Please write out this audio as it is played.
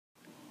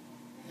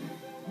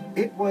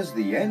It was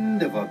the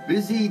end of a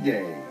busy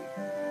day.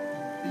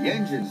 The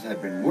engines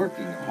had been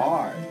working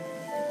hard.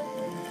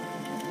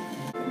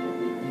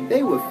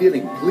 They were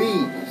feeling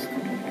pleased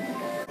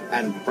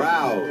and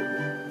proud.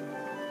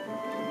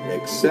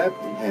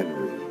 Except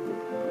Henry.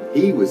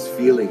 He was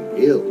feeling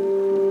ill.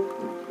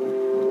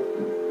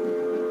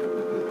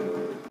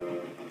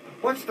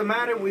 "What's the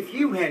matter with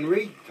you,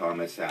 Henry?"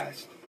 Thomas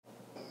asked.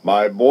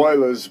 "My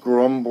boiler's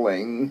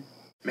grumbling."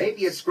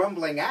 "Maybe it's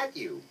grumbling at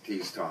you,"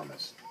 teased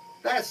Thomas.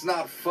 "That's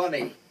not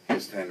funny,"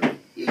 hissed Henry.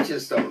 "You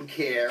just don't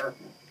care."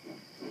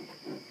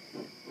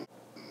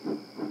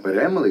 But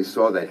Emily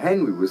saw that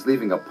Henry was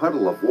leaving a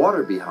puddle of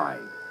water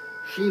behind.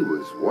 She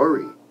was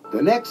worried.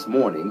 The next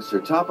morning, Sir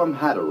Topham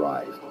Hatt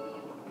arrived.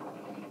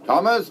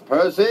 "Thomas,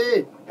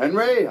 Percy,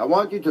 Henry, I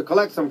want you to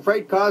collect some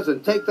freight cars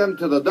and take them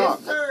to the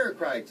docks." "Yes, sir,"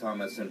 cried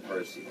Thomas and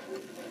Percy.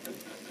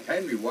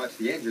 Henry watched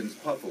the engines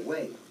puff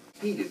away.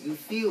 He didn't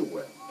feel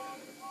well.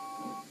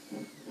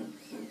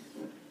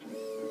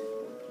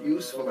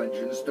 "Useful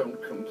engines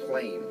don't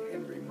complain,"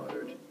 Henry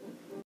muttered.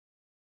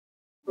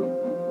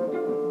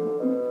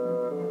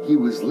 He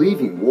was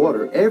leaving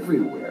water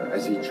everywhere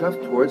as he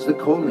chuffed towards the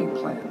coaling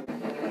plant.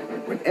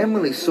 When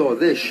Emily saw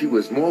this, she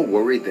was more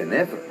worried than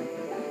ever.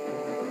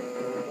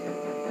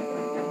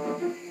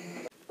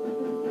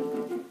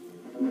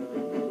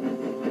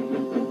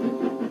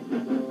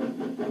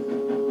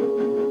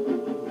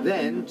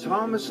 Then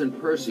Thomas and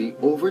Percy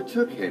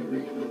overtook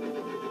Henry.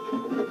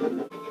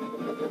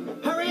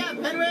 "Hurry up,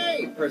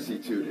 Henry!" Percy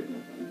tooted.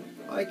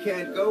 "I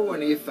can't go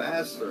any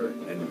faster,"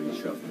 Henry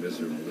chuffed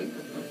miserably.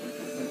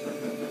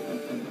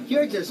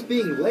 "You're just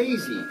being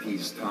lazy,"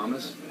 teased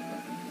Thomas.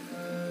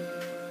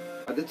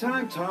 By the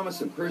time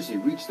Thomas and Percy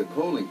reached the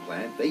coaling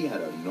plant, they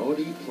had a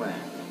naughty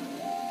plan.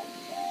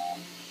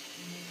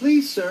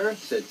 "Please, sir,"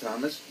 said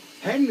Thomas,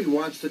 "Henry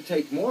wants to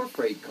take more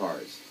freight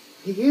cars."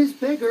 "He is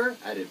bigger,"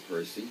 added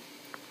Percy.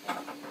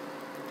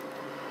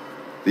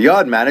 The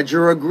yard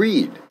manager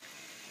agreed.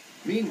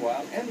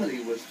 Meanwhile, Emily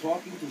was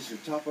talking to Sir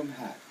Topham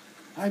Hatt.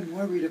 "I'm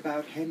worried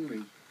about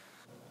Henry."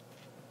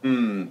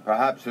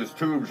 Perhaps his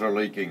tubes are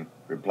leaking,"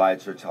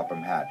 replied Sir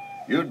Topham Hatt.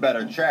 "You'd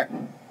better check."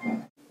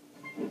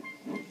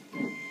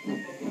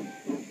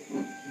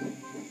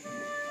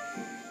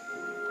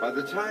 By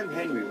the time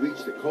Henry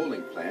reached the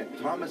coaling plant,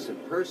 Thomas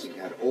and Percy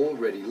had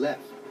already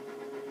left.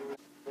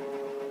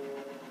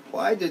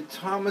 "Why did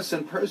Thomas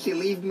and Percy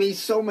leave me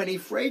so many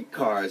freight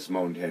cars?"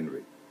 moaned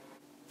Henry.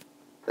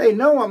 "They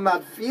know I'm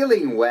not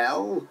feeling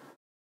well."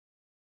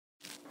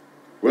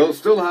 "We'll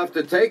still have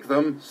to take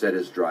them," said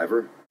his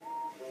driver.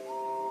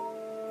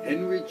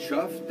 Henry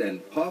chuffed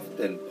and puffed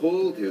and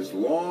pulled his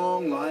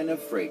long line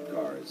of freight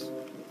cars.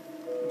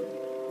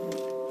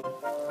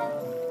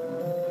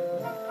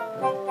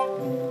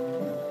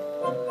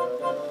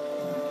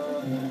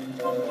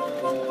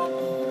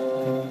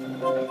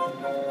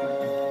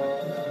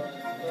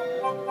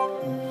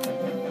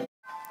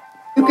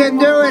 "You can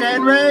do it,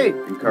 Henry!"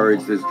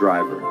 encouraged his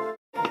driver.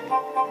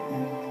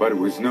 But it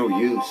was no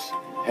use.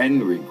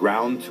 Henry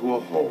ground to a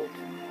halt.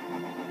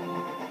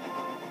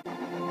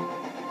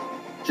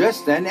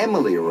 Just then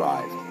Emily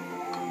arrived.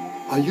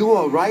 "Are you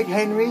all right,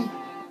 Henry?"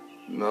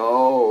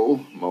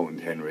 "No,"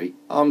 moaned Henry.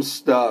 "I'm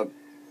stuck."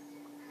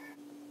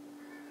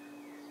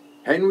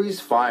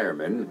 Henry's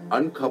firemen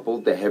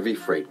uncoupled the heavy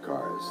freight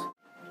cars.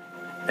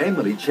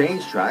 Emily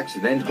changed tracks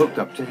and then hooked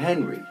up to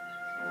Henry.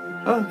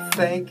 "Oh,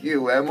 thank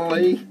you,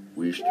 Emily,"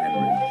 wished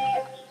Henry.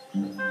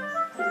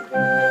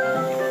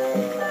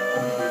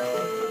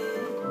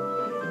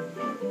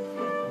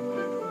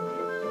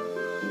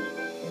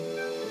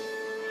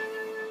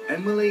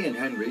 Emily and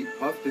Henry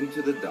puffed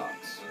into the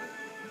docks.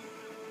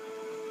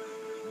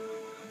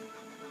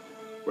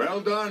 "Well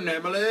done,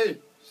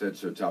 Emily," said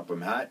Sir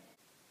Topham Hatt.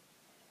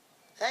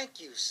 "Thank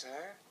you,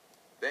 sir."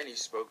 Then he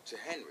spoke to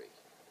Henry.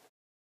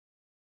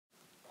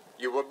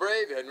 "You were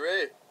brave,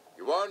 Henry.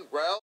 You weren't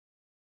well,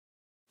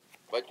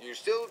 but you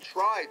still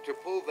tried to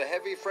pull the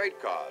heavy freight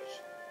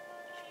cars."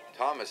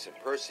 Thomas and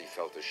Percy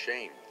felt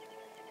ashamed.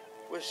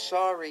 "We're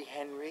sorry,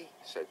 Henry,"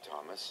 said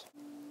Thomas.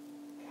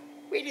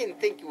 "We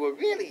didn't think you were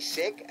really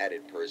sick,"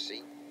 added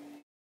Percy.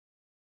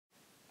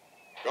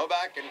 "Go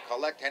back and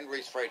collect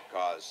Henry's freight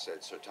cars,"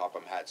 said Sir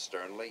Topham Hatt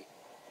sternly.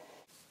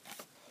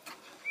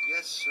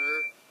 "Yes,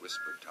 sir,"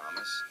 whispered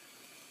Thomas.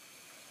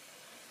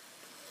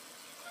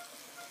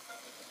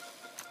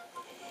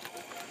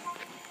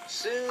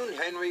 Soon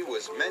Henry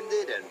was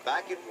mended and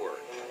back at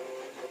work.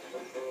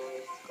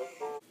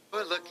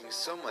 "You're looking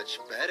so much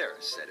better,"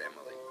 said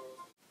Emily.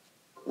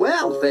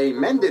 "Well, they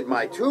mended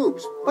my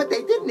tubes, but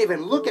they didn't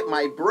even look at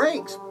my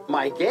brakes,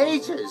 my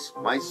gauges,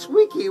 my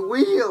squeaky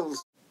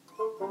wheels."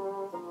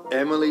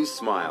 Emily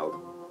smiled.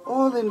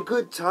 "All in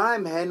good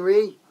time,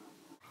 Henry."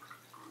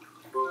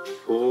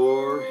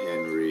 Poor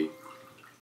Henry.